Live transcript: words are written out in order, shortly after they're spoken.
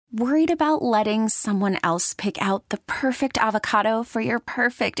Worried about letting someone else pick out the perfect avocado for your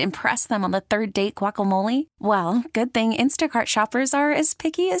perfect impress them on the third date guacamole? Well, good thing Instacart shoppers are as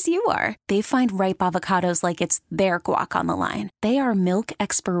picky as you are. They find ripe avocados like it's their guac on the line. They are milk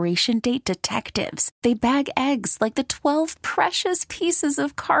expiration date detectives. They bag eggs like the 12 precious pieces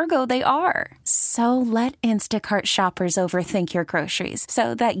of cargo they are. So let Instacart shoppers overthink your groceries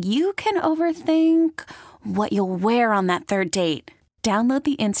so that you can overthink what you'll wear on that third date. Download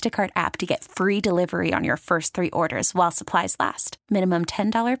the Instacart app to get free delivery on your first 3 orders while supplies last. Minimum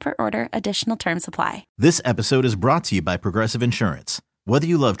 $10 per order. Additional terms apply. This episode is brought to you by Progressive Insurance. Whether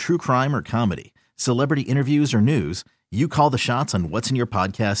you love true crime or comedy, celebrity interviews or news, you call the shots on what's in your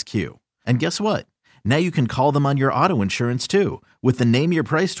podcast queue. And guess what? Now you can call them on your auto insurance too with the Name Your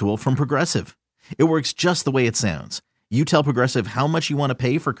Price tool from Progressive. It works just the way it sounds. You tell Progressive how much you want to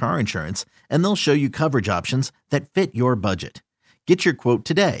pay for car insurance, and they'll show you coverage options that fit your budget. Get your quote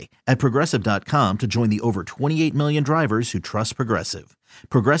today at Progressive.com to join the over 28 million drivers who trust Progressive.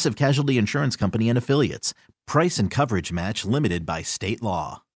 Progressive Casualty Insurance Company and Affiliates. Price and coverage match limited by state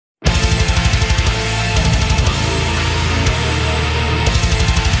law.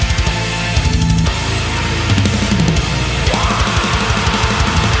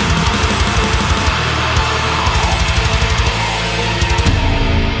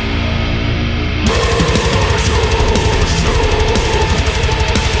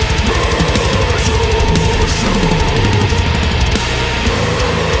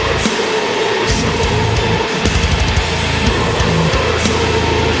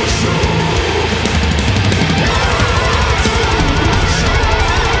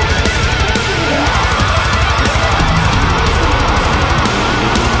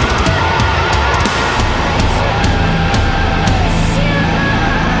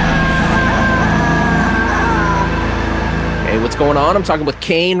 Going on? I'm talking with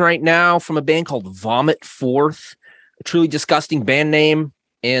Kane right now from a band called Vomit Forth, a truly disgusting band name,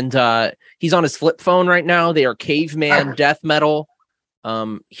 and he's on his flip phone right now. They are caveman death metal.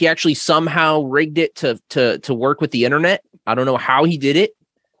 He actually somehow rigged it to work with the internet. I don't know how he did it,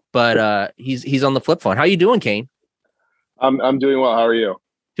 but he's on the flip phone. How you doing, Kane? I'm doing well. How are you?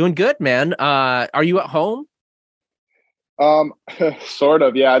 Doing good, man. Are you at home? Sort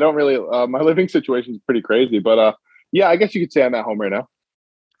of. Yeah, I don't really. My living situation is pretty crazy, but yeah, I guess you could say I'm at home right now.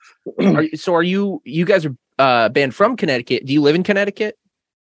 Are you guys are band from Connecticut? Do you live in Connecticut?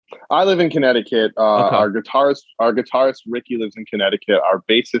 I live in Connecticut. Okay. Our guitarist Ricky lives in Connecticut. Our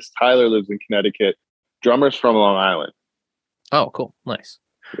bassist Tyler lives in Connecticut. Drummer's from Long Island. Oh, cool. Nice.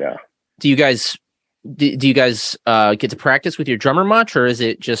 Yeah. Do you guys get to practice with your drummer much, or is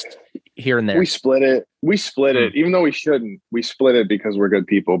it just here and there? We split it. Even though we shouldn't. We split it because we're good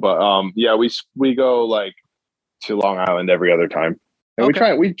people. But yeah, we go like to Long Island every other time, and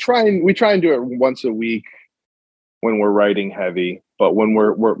Okay. we try and do it once a week when we're writing heavy. But when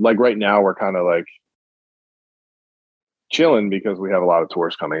we're like right now, we're kind of like chilling because we have a lot of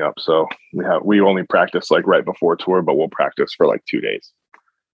tours coming up. So we only practice like right before tour, but we'll practice for like 2 days.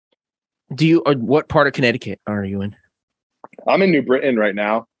 What part of Connecticut are you in? I'm in New Britain right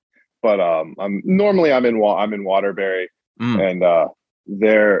now, but I'm in Waterbury, and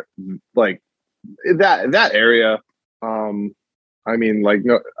they're like that area. I mean, like,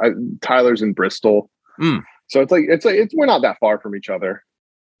 no, Tyler's in Bristol, so it's we're not that far from each other.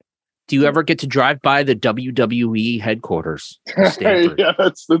 Do you ever get to drive by the WWE headquarters in Stamford? Yeah,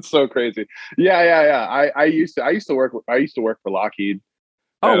 that's so crazy. Yeah. I used to work for Lockheed.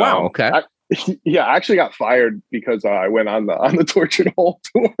 Oh, and, wow. Okay. I actually got fired because I went on the Tortured Hole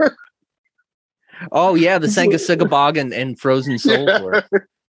tour. Oh yeah, the Senga and Frozen Soul tour.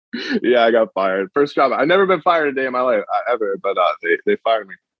 Yeah, I got fired. First job. I've never been fired a day in my life ever, but they fired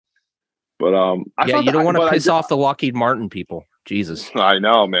me. But you don't want to piss off the Lockheed Martin people. Jesus. I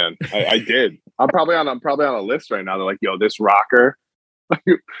know, man. I did. I'm probably on a list right now. They're like, yo, this rocker,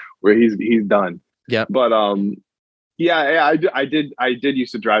 where he's done. Yeah. But yeah, I did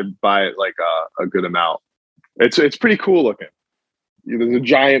used to drive by it like a good amount. It's pretty cool looking. There's a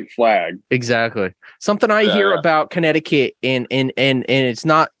giant flag. Exactly. Something I hear about Connecticut, and it's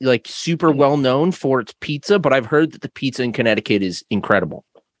not like super well known for its pizza, but I've heard that the pizza in Connecticut is incredible.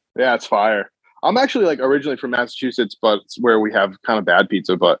 Yeah, it's fire. I'm actually like originally from Massachusetts, but it's where we have kind of bad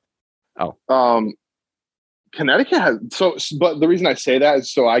pizza. But Connecticut has but the reason I say that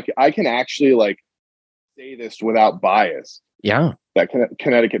is so I can actually like say this without bias. Yeah, that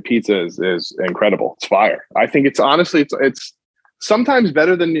Connecticut pizza is incredible. It's fire. I think it's honestly it's sometimes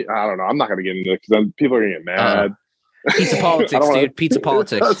better than, I don't know. I'm not going to get into it because people are going to get mad. Pizza politics, dude. Pizza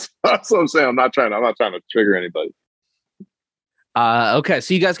politics. That's what I'm saying. I'm not trying to trigger anybody. Okay,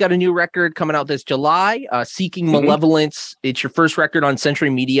 so you guys got a new record coming out this July, Seeking Malevolence. It's your first record on Century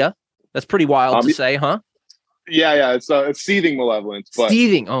Media. That's pretty wild to say, huh? Yeah. It's Seething Malevolence. But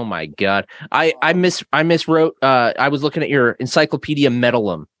Seething. Oh my God. I miswrote. I was looking at your Encyclopedia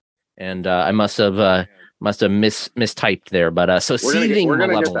Metalum, and I must have mistyped there. But so Seething we're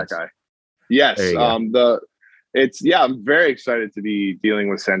gonna Malevolence. get that guy. Yes. I'm very excited to be dealing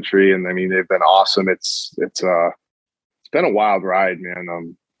with Century, and I mean they've been awesome. It's been a wild ride,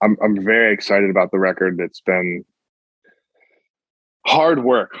 man. I'm very excited about the record. It's been hard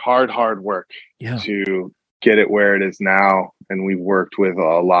work to get it where it is now. And we've worked with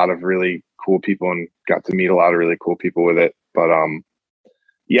a lot of really cool people and got to meet a lot of really cool people with it. But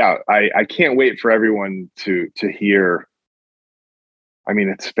I can't wait for everyone to hear. I mean,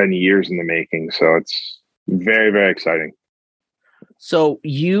 it's been years in the making, so it's very, very exciting. So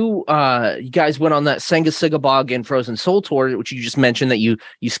you guys went on that Sanguisugabogg and Frozen Soul tour, which you just mentioned that you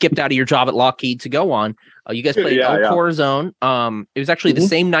skipped out of your job at Lockheed to go on. You guys played El Corazon. It was actually the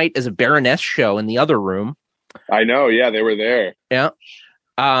same night as a Baroness show in the other room. I know. Yeah, they were there. Yeah.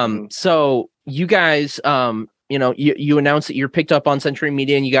 So you guys, you announced that you're picked up on Century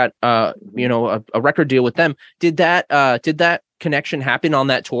Media and you got, a record deal with them. Did that connection happen on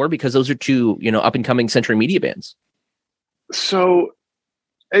that tour? Because those are two, up and coming Century Media bands. So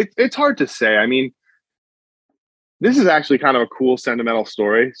it's hard to say. I mean, this is actually kind of a cool sentimental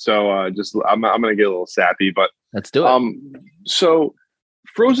story. So I'm going to get a little sappy, but let's do it. So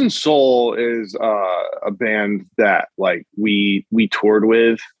Frozen Soul is a band that like we toured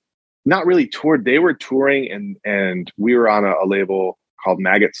with, not really toured. They were touring and we were on a label called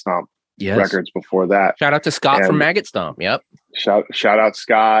Maggot Stomp Records before that. Shout out to Scott from Maggot Stomp. Yep. Shout out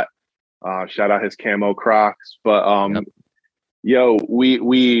Scott. Shout out his camo Crocs. But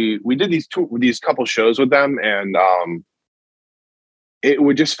we did these couple shows with them, and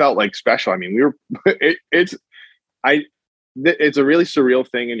it just felt like special. I mean, we were it's a really surreal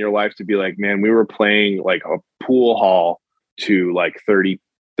thing in your life to be like, man, we were playing like a pool hall to like 30,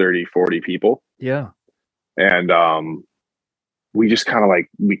 40 people. Yeah. And we just kind of like,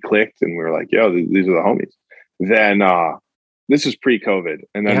 we clicked and we were like, yo, these are the homies. Then this is pre-COVID.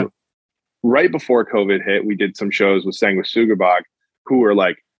 And then right before COVID hit, we did some shows with Sanguisugabogg, who were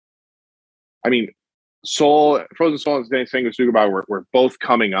like, I mean, Frozen Soul and Sanguisugabogg were both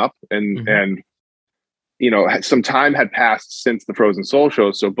coming up, and some time had passed since the Frozen Soul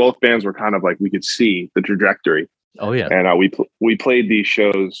shows, so both bands were kind of like, we could see the trajectory. Oh yeah, and we played these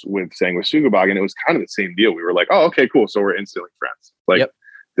shows with Sanguisugabogg, and it was kind of the same deal. We were like, oh, okay, cool, so we're instantly friends. Like,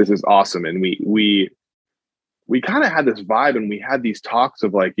 this is awesome, and we kind of had this vibe, and we had these talks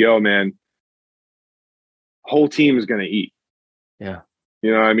of like, yo, man, whole team is gonna eat. Yeah,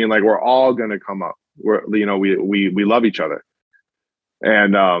 you know what I mean? Like, we're all gonna come up. We love each other,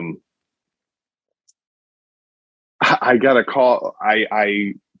 and I got a call.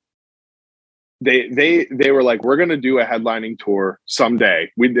 They were like, we're gonna do a headlining tour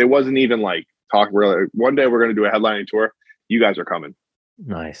someday. It wasn't even like talk. We're like, one day we're gonna do a headlining tour. You guys are coming.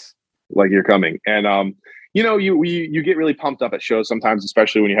 Nice. Like, you're coming, and you get really pumped up at shows sometimes,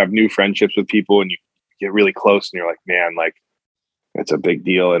 especially when you have new friendships with people and you get really close, and you're like, man, like, it's a big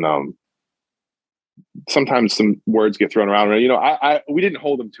deal. And sometimes some words get thrown around. We didn't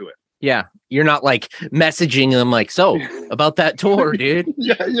hold them to it. Yeah, you're not like messaging them like, so about that tour, dude.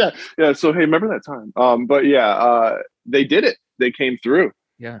 yeah. So hey, remember that time? But they did it. They came through.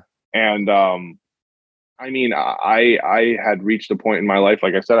 Yeah. And I mean, I had reached a point in my life.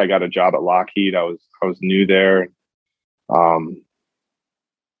 Like I said, I got a job at Lockheed. I was new there. I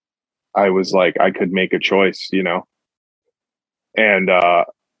was like, I could make a choice, and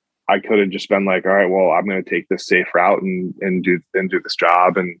I could have just been like, all right, well, I'm going to take this safe route and do this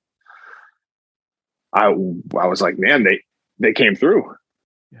job. And I was like, man, they came through.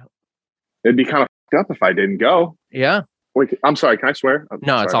 Yeah. It'd be kind of fucked up if I didn't go. Yeah. Wait, I'm sorry. Can I swear?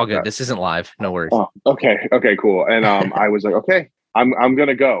 No, it's all good. That. This isn't live. No worries. Oh, okay. Okay, cool. And I was like, okay, I'm going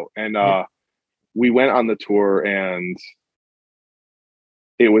to go. And we went on the tour, and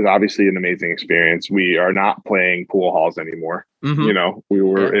it was obviously an amazing experience. We are not playing pool halls anymore. Mm-hmm.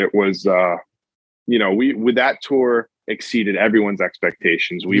 It was, with that tour exceeded everyone's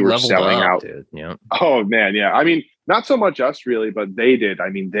expectations. We were selling out. Dude. Yeah. Oh man. Yeah. I mean, not so much us really, but they did. I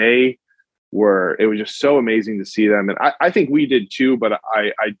mean, it was just so amazing to see them. And I think we did too, but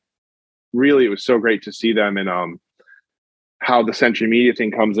I really, it was so great to see them. And how the Century Media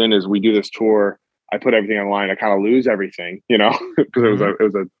thing comes in is we do this tour. I put everything online. I kind of lose everything, because it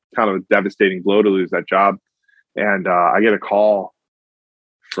was a kind of a devastating blow to lose that job. And I get a call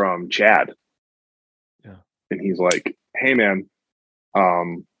from Chad. Yeah. And he's like, hey man,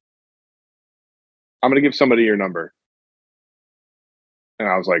 I'm going to give somebody your number. And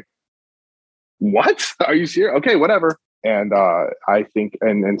I was like, what? Are you serious? Okay, whatever. And I think,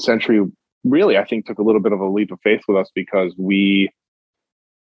 and Century really, I think, took a little bit of a leap of faith with us because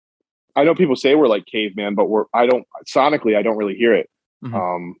I know people say we're like Caveman, but sonically, I don't really hear it.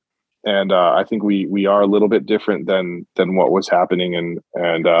 Mm-hmm. And I think we are a little bit different than what was happening. And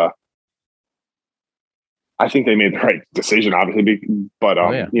I think they made the right decision, obviously. But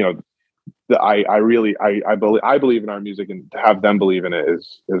you know, I believe in our music, and to have them believe in it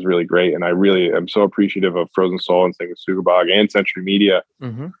is really great. And I really am so appreciative of Frozen Soul and Sing Sugabog and Century Media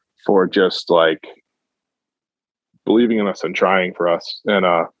mm-hmm. for just like believing in us and trying for us. And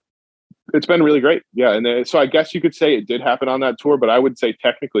it's been really great. Yeah. And so I guess you could say it did happen on that tour, but I would say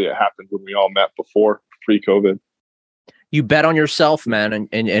technically it happened when we all met before, pre-COVID. You bet on yourself, man, and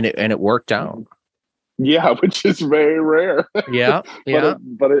it worked out. Yeah, which is very rare. Yeah, yeah.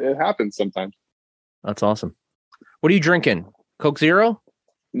 but it happens sometimes. That's awesome. What are you drinking? Coke Zero?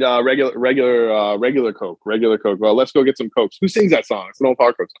 No, regular Coke. Regular Coke. Well, let's go get some Cokes. Who sings that song? It's an old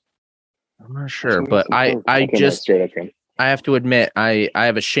hardcore song. I'm not sure, but I have to admit, I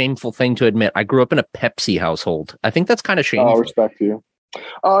have a shameful thing to admit. I grew up in a Pepsi household. I think that's kind of shameful. Oh, respect to you.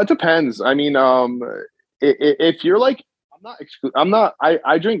 It depends. I mean, if you're like,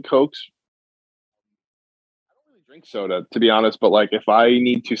 I drink Cokes. Drink soda, to be honest, but like if I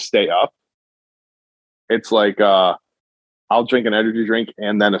need to stay up, it's like I'll drink an energy drink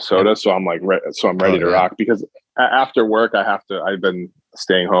and then a soda, so I'm like I'm ready to rock, because after work I've been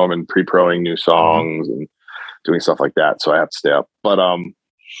staying home and pre-proing new songs and doing stuff like that, so I have to stay up. But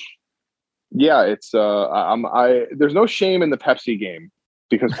yeah, it's there's no shame in the Pepsi game,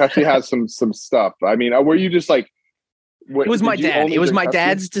 because Pepsi has some stuff. I mean, were you just like, it was my dad. It was my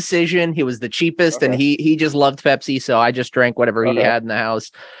dad's decision. He was the cheapest, and he just loved Pepsi, so I just drank whatever he had in the house.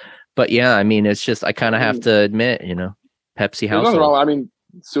 But yeah, I mean, it's just I kind of have to admit, you know, Pepsi household. Wrong. I mean,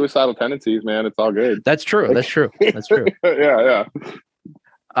 suicidal tendencies, man. It's all good. That's true. Like, that's true. That's true. Yeah.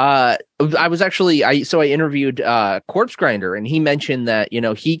 I was actually I interviewed Corpse Grinder, and he mentioned that, you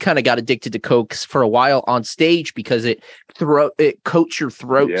know, he kind of got addicted to Cokes for a while on stage because it coats your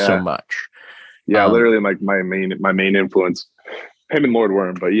throat so much. Yeah, literally my main influence, him and Lord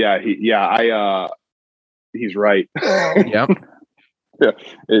Worm. But he's right. Yep. Yeah,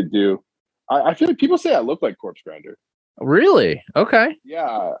 it do. I feel like people say I look like Corpse Grinder. Really? Okay.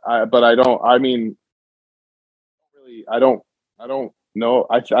 Yeah, but I don't. I mean, really, I don't know.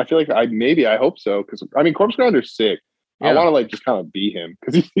 I feel like I hope so, because I mean, Corpse Grinder's sick. Yeah. I want to like just kind of be him,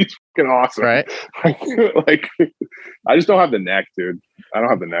 because he's fucking awesome. Right. Like, I just don't have the neck, dude. I don't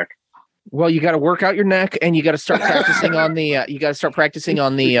have the neck. Well, you got to work out your neck, and you got to start practicing on the. You got to start practicing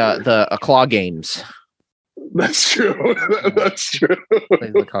on the claw games. That's true. That's true.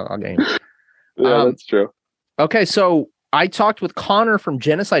 The claw game. Yeah, that's true. Okay, so I talked with Connor from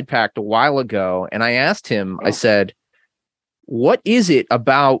Genocide Pact a while ago, and I asked him. I said, "What is it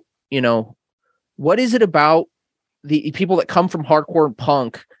about? You know, what is it about the people that come from hardcore and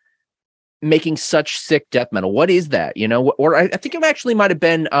punk making such sick death metal? What is that? You know, or I think it actually might have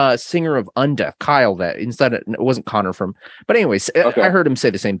been singer of Undeath, Kyle. That instead it wasn't Connor from. But anyways, I heard him say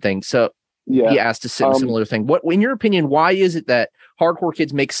the same thing. So he asked a similar thing. What, in your opinion, why is it that hardcore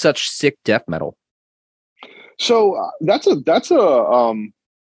kids make such sick death metal? So that's a. I don't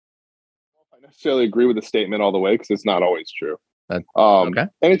necessarily agree with the statement all the way, because it's not always true. Okay.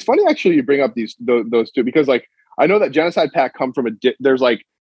 And it's funny actually you bring up those two, because like I know that Genocide Pact come from there's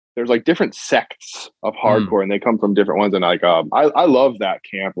different sects of hardcore, and they come from different ones. And like, I love that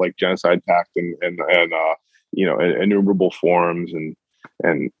camp, like Genocide Pact and you know, Innumerable Forms and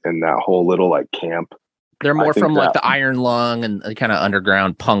that whole little like camp. They're more from like the Iron Lung and kind of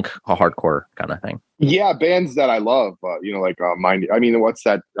underground punk, hardcore kind of thing. Yeah, bands that I love, you know, like I mean, what's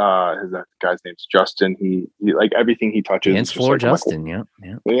that? That guy's name's Justin. He like everything he touches. Dance Floor like, Justin, yeah.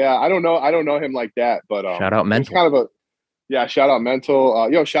 I don't know him like that, but shout out Mental. Kind of shout out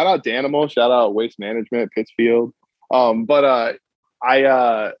Mental. Shout out Danimal. Shout out Waste Management, Pittsfield. I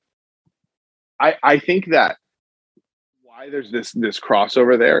think that why there's this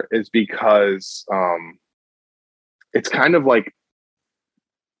crossover there is because it's kind of like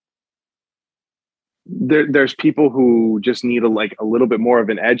there's people who just need a little bit more of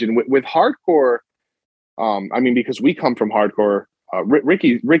an edge, and with hardcore, I mean, because we come from hardcore.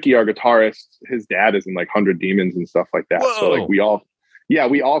 Ricky, our guitarist, his dad is in like 100 Demons and stuff like that. Whoa. So like we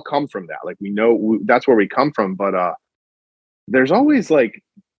all come from that. Like we know that's where we come from. But there's always like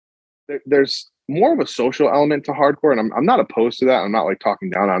there's more of a social element to hardcore, and I'm not opposed to that. I'm not like talking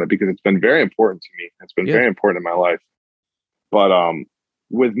down on it, because it's been very important to me. It's been very important in my life. But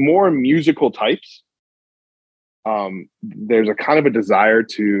with more musical types, there's a kind of a desire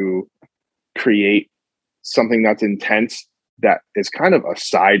to create something that's intense that is kind of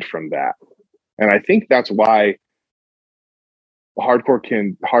aside from that. And I think that's why hardcore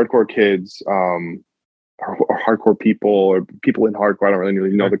kids, or hardcore people, or people in hardcore, I don't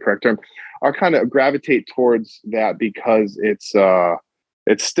really know the correct term, are kind of gravitate towards that, because it's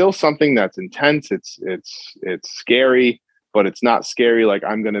still something that's intense. It's scary, but it's not scary like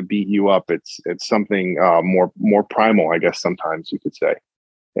I'm going to beat you up. It's something more primal, I guess sometimes you could say.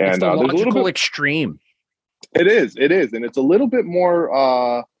 And it's the there's logical a little bit extreme. It is, and it's a little bit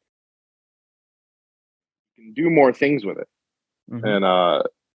more. You can do more things with it, and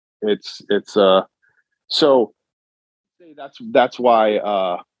it's so that's why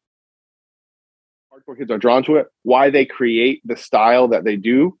hardcore kids are drawn to it. Why they create the style that they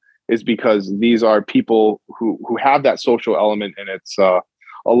do is because these are people who have that social element, and it's a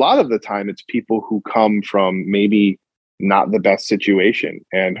lot of the time it's people who come from maybe not the best situation,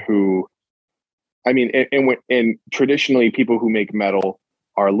 and who, I mean, and traditionally people who make metal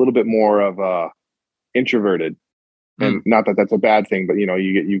are a little bit more of introverted, and not that that's a bad thing, but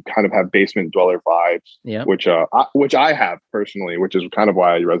you kind of have basement dweller vibes, which I have personally, which is kind of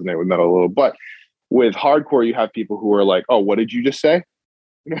why I resonate with metal a little. But with hardcore, you have people who are like, "Oh, what did you just say?"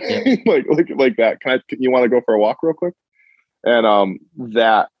 like that. You want to go for a walk real quick? And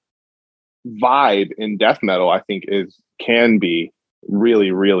that vibe in death metal, I think, can be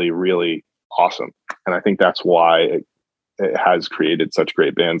really, really, really awesome. And I think that's why it has created such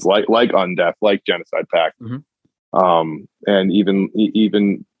great bands like Undeath, like Genocide Pact, and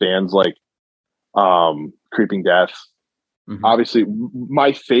even bands like Creeping Death. Obviously,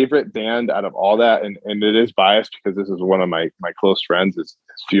 my favorite band out of all that, and it is biased because this is one of my close friends, is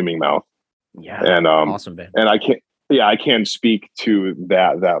Fuming Mouth. Yeah, and awesome band. And I can speak to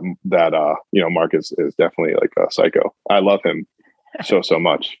that. Marcus is definitely like a psycho. I love him so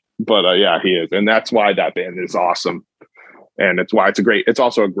much. But he is, and that's why that band is awesome, and it's why it's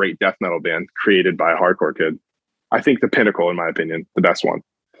also a great death metal band created by a hardcore kid. I think the pinnacle, in my opinion, the best one.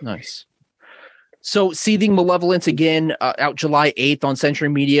 Nice. So, Seething Malevolence again, out July 8th on Century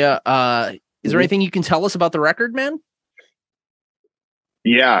Media. Is there anything you can tell us about the record, man?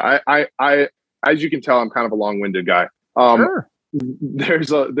 Yeah, I as you can tell, I'm kind of a long-winded guy. Sure. There's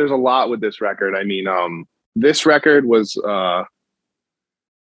a lot with this record. I mean, this record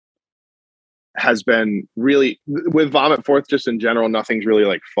has been really, with Vomit Forth, just in general, nothing's really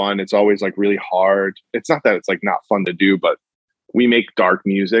like fun. It's always like really hard. It's not that it's like not fun to do, but we make dark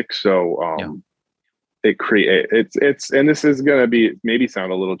music, so it's and this is gonna be maybe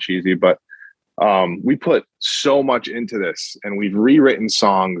sound a little cheesy, but we put so much into this, and we've rewritten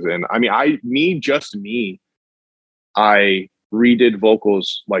songs, and I mean, I redid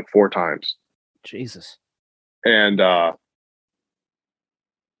vocals like 4 times. Jesus. And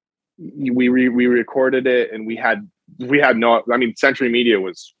we recorded it, and we had no, I mean, Century Media to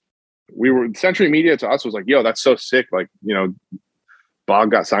us was like, yo, that's so sick. Like,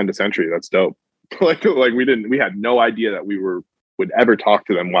 Bog got signed to Century. That's dope. like we had no idea that we would ever talk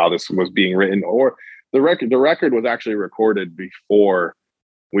to them while this was being written, or the record was actually recorded before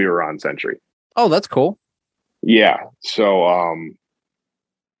we were on Century. Oh, that's cool. Yeah. So,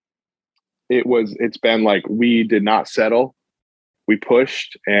 it's been like, we did not settle. We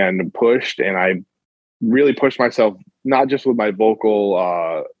pushed, and I really pushed myself, not just with my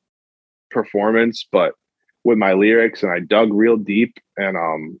vocal performance, but with my lyrics, and I dug real deep,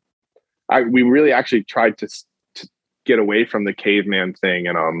 and we really actually tried to get away from the caveman thing,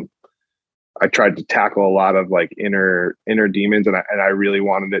 and I tried to tackle a lot of like inner demons, and I really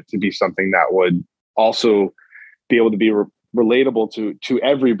wanted it to be something that would also be able to be relatable to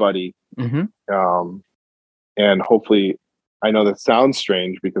everybody. And hopefully, I know that sounds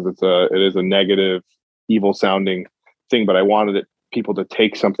strange because it is a negative, evil sounding thing, but I wanted people to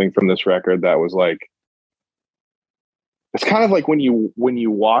take something from this record that was like, it's kind of like when you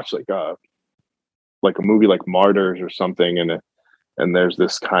watch like a movie like Martyrs or something, and there's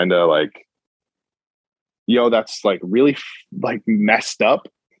this kind of like, yo, that's like really like messed up,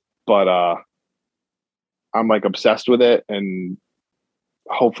 but I'm like obsessed with it, and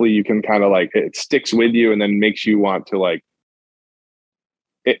hopefully you can kind of like, it sticks with you and then makes you want to like,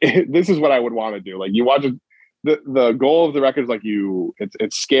 this is what I would want to do. Like, you watch it, the goal of the record is like,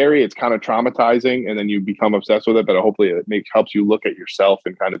 it's scary, it's kind of traumatizing, and then you become obsessed with it, but hopefully it helps you look at yourself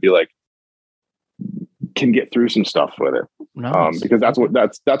and kind of be like, can get through some stuff with it. Nice. Because that's what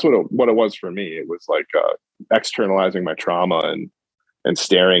it was for me. It was like externalizing my trauma and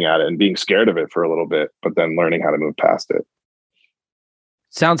staring at it and being scared of it for a little bit, but then learning how to move past it.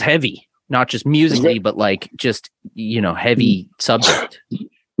 Sounds heavy, not just musically, but like just, heavy subject.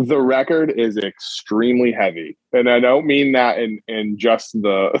 The record is extremely heavy. And I don't mean that in just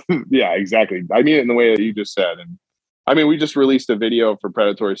the, yeah, exactly. I mean it in the way that you just said. And I mean, we just released a video for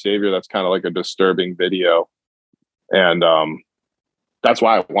Predatory Savior that's kind of like a disturbing video. And that's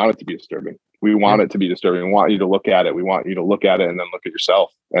why I want it to be disturbing. We want it to be disturbing. We want you to look at it. We want you to look at it and then look at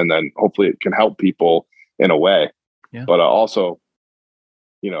yourself. And then hopefully it can help people in a way. Yeah. But also,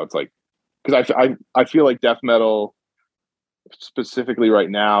 it's like, because I feel like death metal specifically right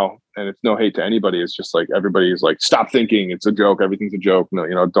now, and it's no hate to anybody, it's just like everybody's like, stop thinking it's a joke, everything's a joke,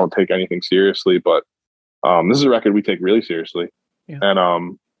 no, don't take anything seriously. But this is a record we take really seriously. Yeah.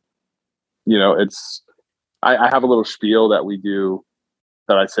 And it's I have a little spiel that we do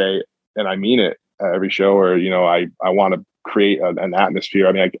that I say, and I mean it at every show, or I want to create an atmosphere.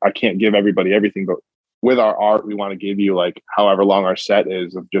 I mean, I can't give everybody everything, but with our art, we want to give you like however long our set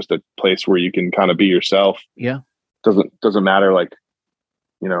is, of just a place where you can kind of be yourself. Yeah. Doesn't matter like,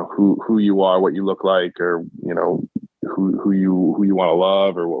 who you are, what you look like, or, who you want to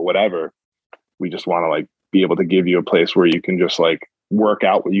love or whatever. We just want to like be able to give you a place where you can just like work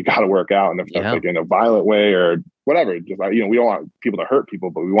out what you got to work out. And if that's like in a violent way or whatever, just, we don't want people to hurt people,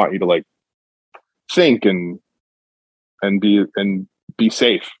 but we want you to like think and be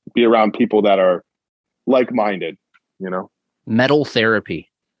safe, be around people that are like-minded, Metal therapy.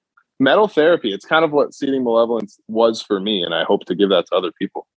 It's kind of what Seething Malevolence was for me, and I hope to give that to other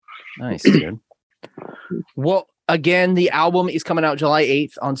people. Nice, dude. Well, again, the album is coming out July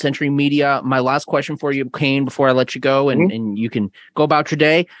 8th on Century Media. My last question for you, Kane, before I let you go, and you can go about your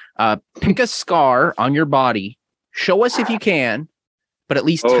day. Pick a scar on your body. Show us if you can, but at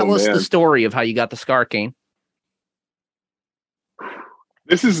least tell us the story of how you got the scar, Kane.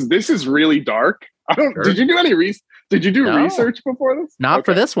 This is really dark. Sure. Did you do any Did you do research before this? Not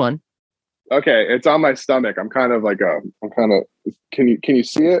for this one. Okay, it's on my stomach. Can you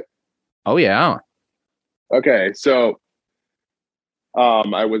see it? Oh yeah. Okay, so I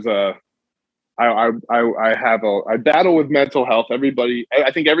battle with mental health. I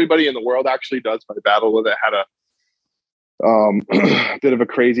think everybody in the world actually does. I battle with it. Had a bit of a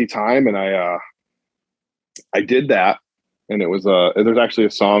crazy time, and I did that, and it was there's actually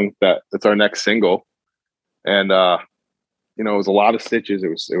a song it's our next single, and it was a lot of stitches. It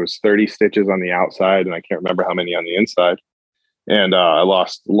was 30 stitches on the outside, and I can't remember how many on the inside. And I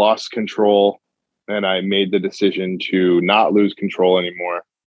lost control, and I made the decision to not lose control anymore.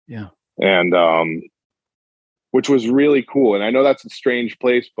 Yeah. And which was really cool. And I know that's a strange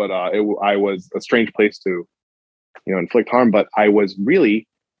place, but I was a strange place to, inflict harm. But I was really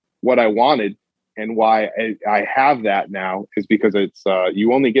what I wanted, and why I have that now is because it's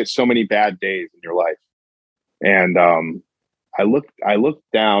you only get so many bad days in your life. And I look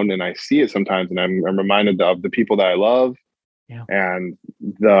down and I see it sometimes, and I'm reminded of the people that I love, and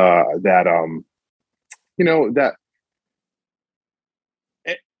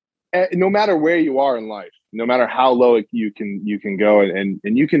no matter where you are in life, no matter how low you can go, and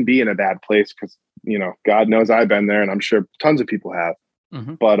you can be in a bad place, because God knows I've been there, and I'm sure tons of people have.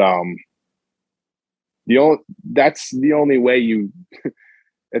 Mm-hmm. But that's the only way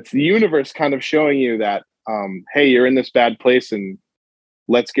it's the universe kind of showing you that, hey, you're in this bad place, and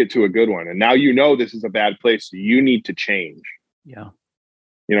let's get to a good one. And now this is a bad place, so you need to change. Yeah.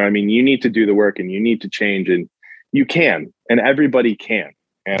 I mean, you need to do the work, and you need to change, and you can, and everybody can.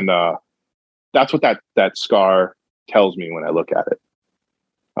 And that's what that scar tells me when I look at it.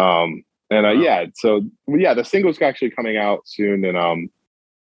 So the single's actually coming out soon, and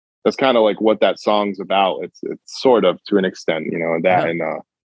that's kind of like what that song's about. It's sort of, to an extent, and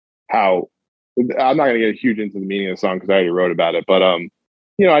how I'm not going to get huge into the meaning of the song because I already wrote about it. But I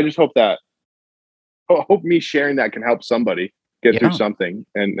just hope me sharing that can help somebody get through something,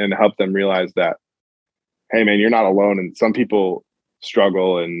 and help them realize that, hey man, you're not alone. And some people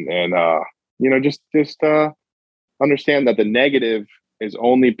struggle, and just understand that the negative is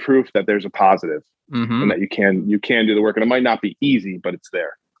only proof that there's a positive, and that you can do the work. And it might not be easy, but it's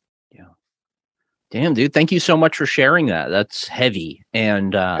there. Yeah. Damn, dude. Thank you so much for sharing that. That's heavy.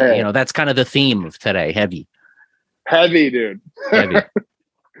 And, that's kind of the theme of today. Heavy, dude. Heavy.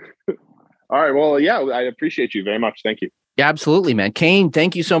 All right. Well, yeah, I appreciate you very much. Thank you. Yeah, absolutely, man. Kane,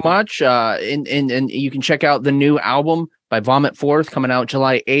 thank you so much. And you can check out the new album by Vomit Forth coming out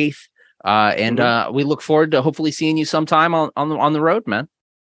July 8th. We look forward to hopefully seeing you sometime on the road, man.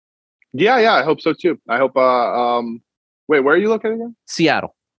 Yeah. I hope so too. I hope, wait, where are you looking again?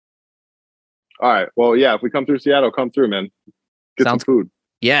 Seattle. All right. Well, yeah, if we come through Seattle, come through, man. Get some food.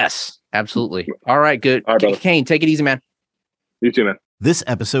 Yes, absolutely. All right, good. All right, Kane, take it easy, man. You too, man. This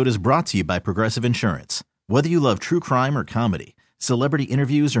episode is brought to you by Progressive Insurance. Whether you love true crime or comedy, celebrity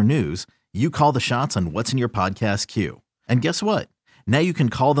interviews or news, you call the shots on what's in your podcast queue. And guess what? Now you can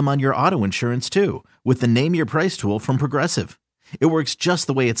call them on your auto insurance too with the Name Your Price tool from Progressive. It works just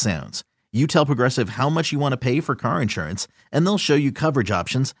the way it sounds. You tell Progressive how much you want to pay for car insurance, and they'll show you coverage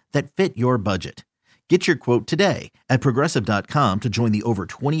options that fit your budget. Get your quote today at Progressive.com to join the over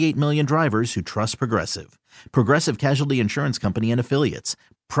 28 million drivers who trust Progressive. Progressive Casualty Insurance Company and Affiliates.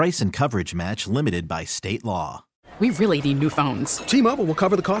 Price and coverage match limited by state law. We really need new phones. T-Mobile will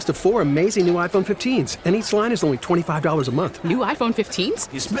cover the cost of 4 amazing new iPhone 15s, and each line is only $25 a month. New iPhone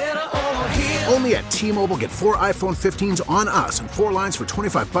 15s? It's better over here. Only at T-Mobile, get 4 iPhone 15s on us and 4 lines for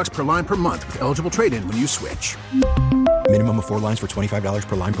 $25 per line per month with eligible trade-in when you switch. Minimum of 4 lines for $25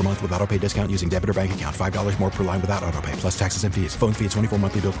 per line per month with autopay discount using debit or bank account. $5 more per line without autopay, plus taxes and fees. Phone fee at 24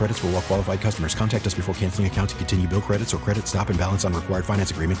 monthly bill credits for well-qualified customers. Contact us before canceling account to continue bill credits or credit stop and balance on required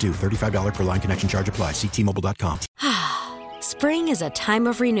finance agreement due. $35 per line connection charge applies. See T-Mobile.com. Spring is a time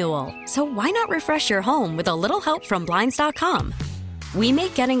of renewal, so why not refresh your home with a little help from Blinds.com? We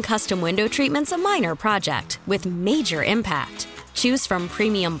make getting custom window treatments a minor project with major impact. Choose from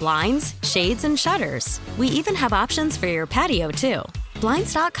premium blinds, shades, and shutters. We even have options for your patio, too.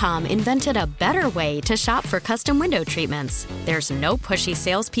 Blinds.com invented a better way to shop for custom window treatments. There's no pushy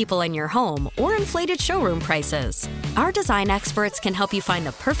salespeople in your home or inflated showroom prices. Our design experts can help you find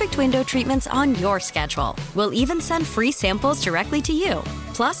the perfect window treatments on your schedule. We'll even send free samples directly to you.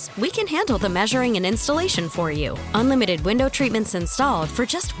 Plus, we can handle the measuring and installation for you. Unlimited window treatments installed for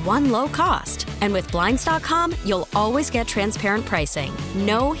just one low cost. And with Blinds.com, you'll always get transparent pricing.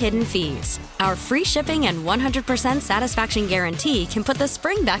 No hidden fees. Our free shipping and 100% satisfaction guarantee can put the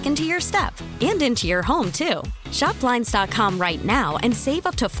spring back into your step and into your home, too. Shop Blinds.com right now and save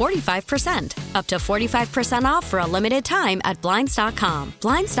up to 45%. Up to 45% off for a limited time at Blinds.com.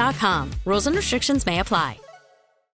 Blinds.com. Rules and restrictions may apply.